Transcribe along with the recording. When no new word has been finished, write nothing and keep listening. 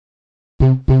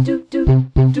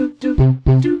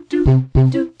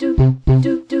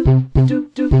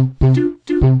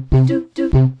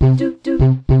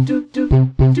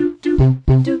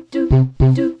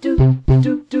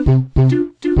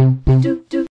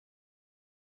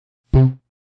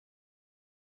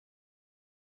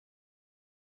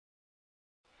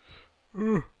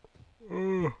Holy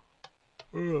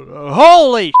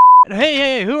shit.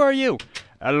 Hey, who are you?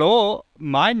 Hello,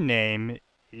 my name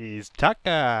is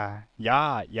Tucker.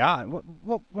 Yeah. What?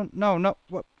 No.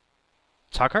 What?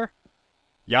 Tucker?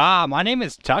 Yeah, my name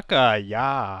is Tucker.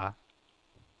 Yeah.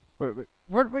 Where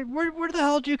the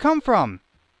hell did you come from?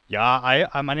 Yeah,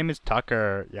 my name is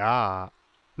Tucker. Yeah.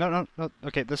 No.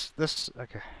 Okay,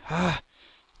 okay.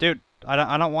 Dude,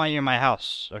 I don't want you in my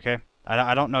house. Okay,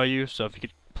 I don't know you, so if you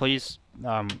could please,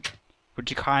 would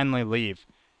you kindly leave?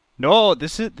 No,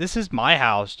 this is my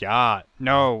house. Yeah.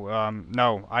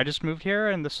 No. I just moved here,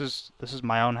 and this is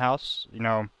my own house. You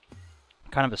know,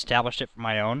 kind of established it for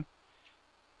my own.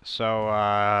 So,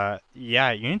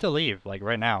 yeah, you need to leave, like,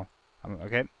 right now.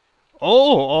 Okay?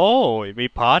 Oh, we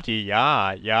party,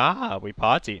 yeah, we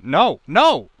party. No!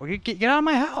 Okay, get out of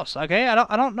my house, okay?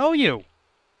 I don't know you.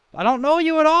 I don't know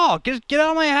you at all. Get out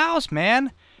of my house,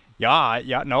 man.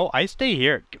 Yeah, no, I stay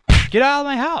here. Get out of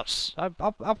my house.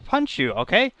 I'll punch you,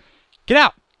 okay? Get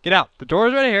out. The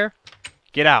door's right here.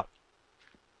 Get out.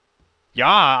 Yeah,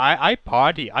 I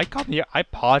party. I come here. I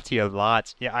party a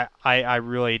lot. Yeah, I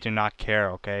really do not care,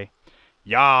 okay?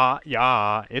 Yeah,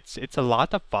 it's a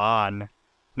lot of fun.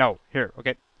 No, here,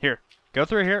 okay, here. Go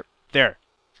through here. There.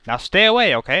 Now stay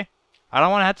away, okay? I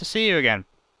don't want to have to see you again.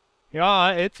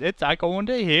 Yeah, I go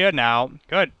into here now.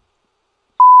 Good.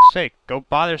 Sake, go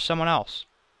bother someone else.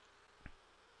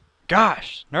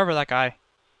 Gosh, nerve of that guy.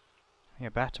 Yeah,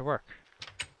 back to work.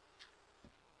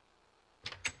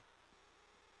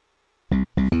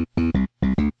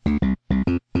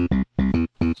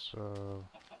 So,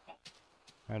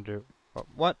 I do.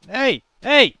 What? Hey,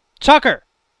 Tucker.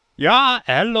 Yeah,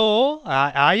 hello.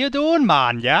 How you doing,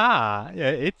 man? Yeah,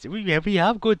 we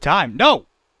have good time. No,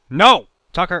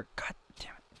 Tucker. God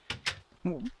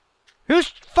damn it. Whose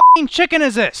fucking chicken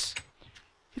is this?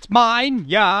 It's mine.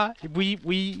 Yeah,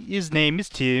 his name is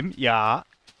Tim. Yeah,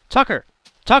 Tucker.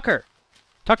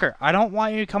 I don't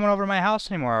want you coming over to my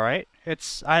house anymore. All right?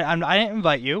 I didn't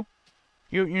invite you.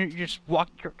 You just walk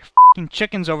your fucking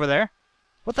chickens over there.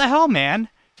 What the hell, man?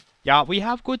 Yeah, we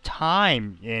have good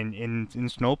time in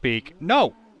Snowpeak.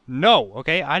 No,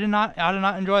 okay? I did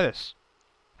not enjoy this.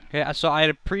 Okay, so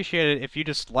I'd appreciate it if you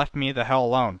just left me the hell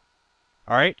alone.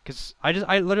 Alright? Because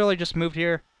I literally just moved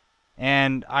here,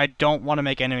 and I don't want to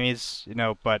make enemies, you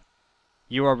know, but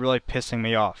you are really pissing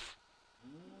me off.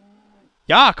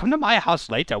 Yeah, come to my house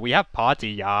later. We have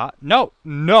party, yeah. No,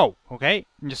 okay?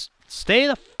 Just stay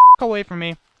the f*** away from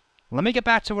me. Let me get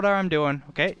back to whatever I'm doing,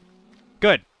 okay?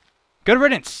 Good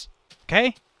riddance.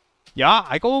 Okay? Yeah,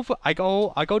 I go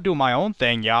do my own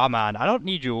thing. Yeah, man. I don't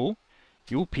need you.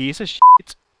 You piece of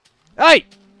shit. Hey!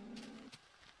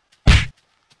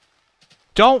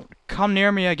 Don't come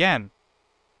near me again.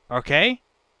 Okay?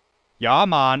 Yeah,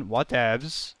 man.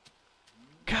 Whatevs.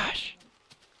 Gosh.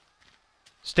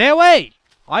 Stay away!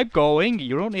 I'm going.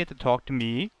 You don't need to talk to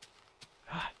me.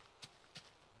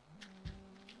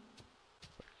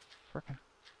 Frickin'.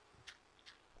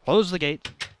 Close the gate.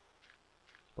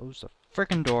 Close the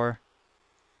frickin' door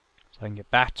so I can get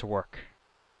back to work.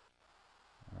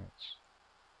 Alright.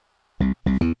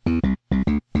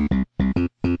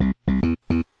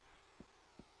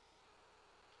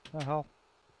 What the hell?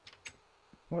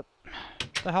 What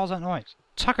the hell's that noise?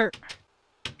 Tucker!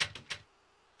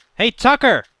 Hey,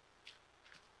 Tucker!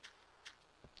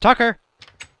 Tucker!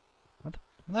 Where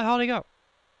the hell did he go?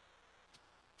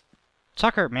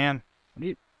 Tucker, man. What are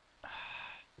you...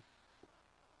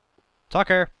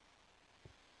 Tucker!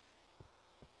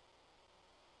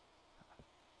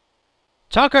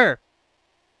 Tucker!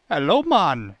 Hello,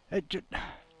 man! Dude,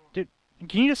 can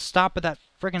you just stop with that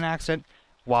friggin' accent?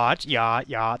 What? Yeah,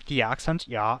 the accent,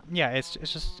 yeah. Yeah,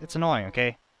 it's annoying,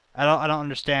 okay? I don't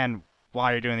understand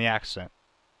why you're doing the accent.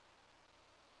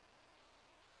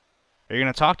 Are you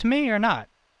gonna talk to me or not?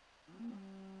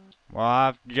 Well,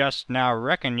 I've just now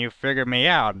reckon you figured me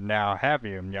out now, have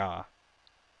you, yeah?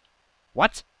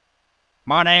 What?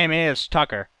 My name is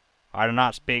Tucker. I do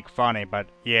not speak funny, but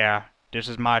yeah, this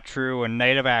is my true and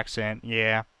native accent,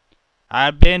 yeah.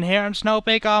 I've been here in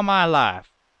Snowpeak all my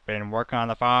life. Been working on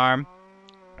the farm,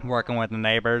 working with the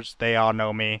neighbors, they all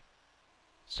know me.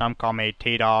 Some call me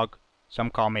T-Dog, some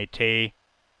call me T,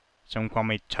 some call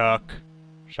me Tuck,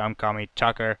 some call me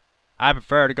Tucker. I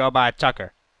prefer to go by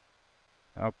Tucker.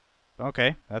 Oh,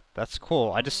 okay, that's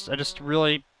cool. I just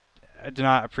really do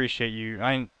not appreciate you.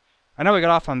 I know we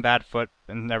got off on bad foot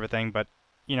and everything, but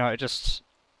you know, it just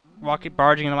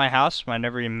barging into my house when I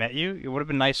never even met you. It would have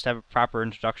been nice to have a proper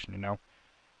introduction, you know.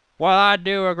 Well, I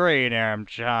do agree, there,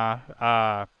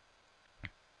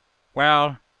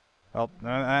 well,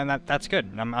 and that's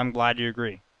good. I'm glad you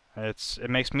agree. It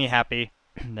makes me happy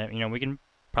that, you know, we can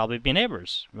probably be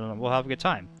neighbors. We'll have a good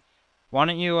time. Why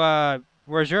don't you,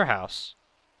 where's your house?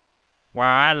 Well,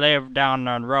 I live down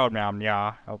the road now,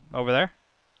 yeah. Over there?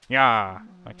 Yeah.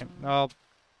 Well,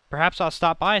 perhaps I'll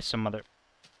stop by some other...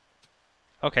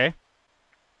 Okay.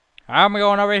 I'm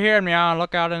going over here and meow,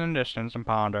 look out in the distance and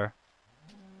ponder.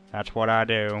 That's what I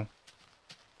do.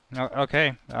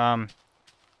 Okay,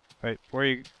 wait,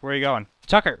 where are you going?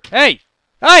 Tucker! Hey!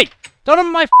 Hey! Don't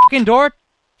open my fucking door!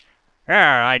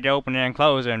 Yeah, I'd open it and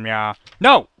close it, meow.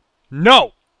 No!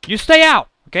 No! You stay out!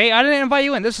 Okay, I didn't invite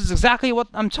you in. This is exactly what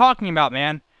I'm talking about,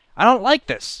 man. I don't like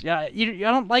this. Yeah, I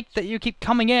don't like that you keep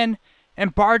coming in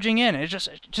and barging in. It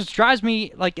just drives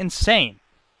me, like, insane.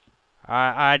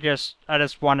 I just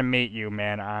want to meet you,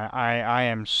 man. I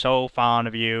am so fond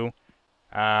of you.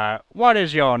 What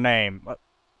is your name?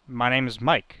 My name is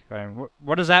Mike.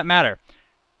 What does that matter?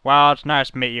 Well, it's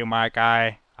nice to meet you, Mike.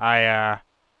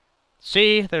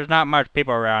 See, there's not much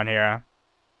people around here.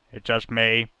 It's just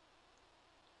me.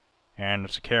 And the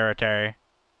secretary.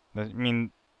 Wait,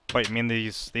 you mean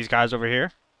these guys over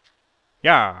here?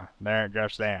 Yeah, they're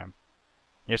just them.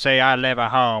 You see, I live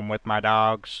at home with my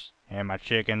dogs and my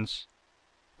chickens.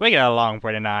 We get along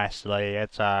pretty nicely.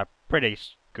 It's a pretty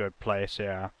good place,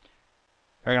 yeah.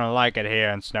 You're gonna like it here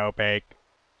in Snowpeak.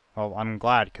 Well, I'm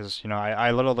glad, because, you know,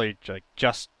 I literally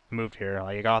just moved here.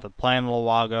 Like, I got off the plane a little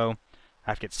while ago.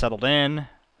 I have to get settled in.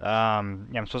 Yeah,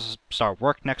 I'm supposed to start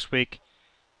work next week.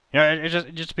 You know,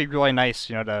 it'd just be really nice,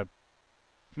 you know, to,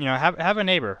 you know, have a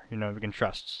neighbor, you know, we can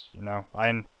trust, you know.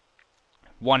 I'm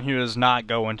one who does not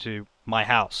go into my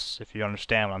house, if you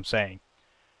understand what I'm saying.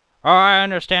 Oh, I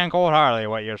understand cold-heartedly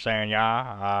what you're saying, yeah.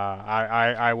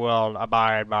 I will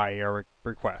abide by your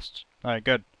request. Alright,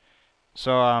 good.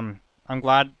 So, I'm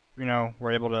glad, you know,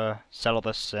 we're able to settle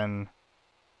this and,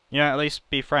 you know, at least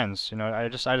be friends. You know, I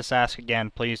just ask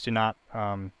again, please do not,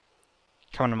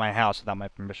 come to my house without my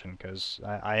permission, because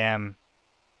I am,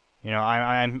 you know,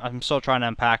 I'm still trying to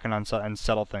unpack and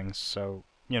settle things. So,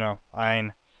 you know,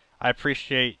 I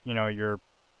appreciate, you know, your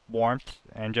warmth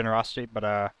and generosity,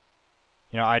 but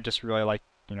you know, I just really like,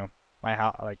 you know, my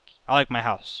house. I like my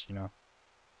house, you know,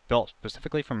 built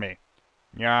specifically for me.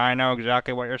 Yeah, I know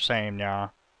exactly what you're saying. Yeah.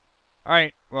 All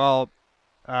right. Well,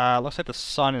 looks like the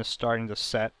sun is starting to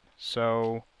set,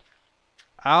 so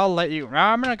I'll let you.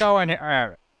 I'm gonna go in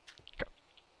here.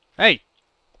 Hey!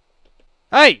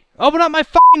 Hey! Open up my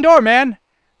fucking door, man!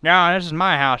 No, this is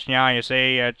my house now, you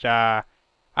see. It's,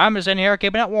 I'm just in here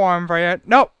keeping it warm for you.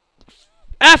 No!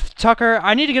 F, Tucker!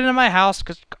 I need to get into my house,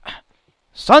 because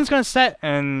sun's gonna set,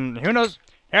 and who knows.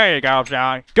 There you go,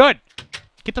 John. Good!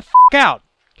 Get the fuck out,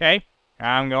 okay?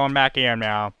 I'm going back in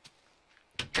now.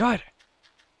 Good.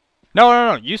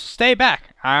 No, you stay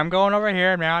back. I'm going over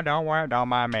here now. Don't worry, don't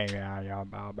mind me.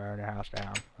 I'll burn the house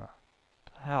down. What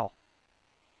the hell?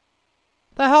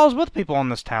 What the hell is with people in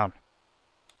this town?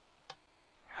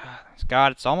 Thanks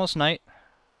God, it's almost night.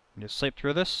 Just sleep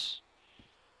through this.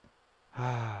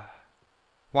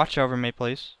 Watch over me,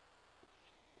 please.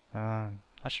 I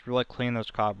should really clean those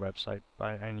cobwebs. I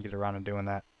need to get around to doing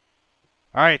that.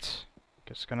 Alright.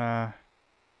 Just gonna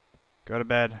go to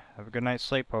bed. Have a good night's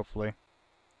sleep, hopefully.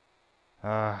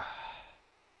 There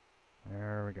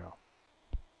we go.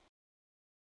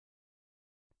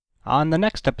 On the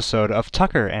next episode of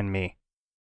Tucker and Me.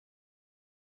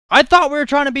 I thought we were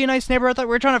trying to be a nice neighbor. I thought we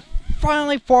were trying to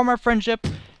finally form our friendship.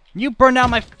 You burned down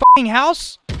my fucking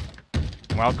house?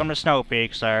 Welcome to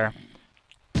Snowpeak, sir.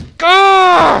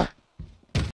 Gah!